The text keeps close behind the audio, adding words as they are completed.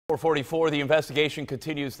444, the investigation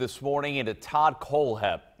continues this morning into Todd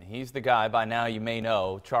Kollhepp. He's the guy, by now you may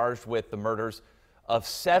know, charged with the murders of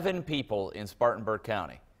 7 people in Spartanburg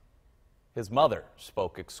County. His mother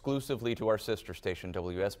spoke exclusively to our sister station,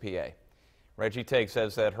 WSPA. Reggie Teague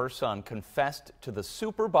says that her son confessed to the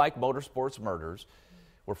Superbike Motorsports murders,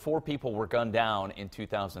 where 4 people were gunned down in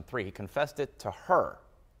 2003. He confessed it to her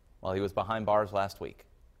while he was behind bars last week.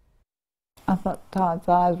 I thought Todd's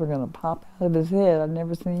eyes were going to pop out of his head. I'd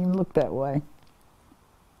never seen him look that way.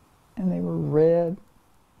 And they were red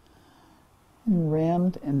and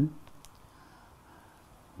rimmed, and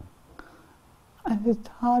I said,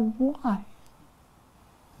 Todd, why?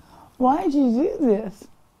 Why did you do this?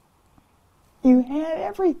 You had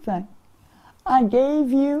everything. I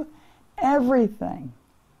gave you everything.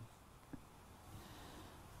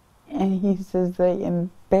 And he says, they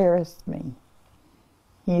embarrassed me.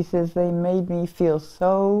 He says, they made me feel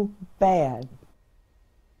so bad.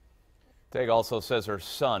 Teague also says her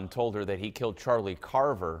son told her that he killed Charlie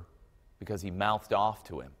Carver because he mouthed off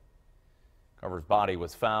to him. Carver's body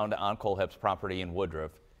was found on Kollhepp's property in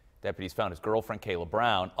Woodruff. Deputies found his girlfriend, Kayla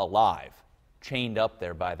Brown, alive, chained up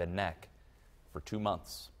there by the neck for 2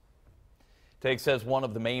 months. Teague says one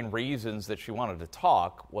of the main reasons that she wanted to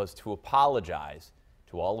talk was to apologize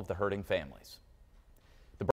to all of the hurting families.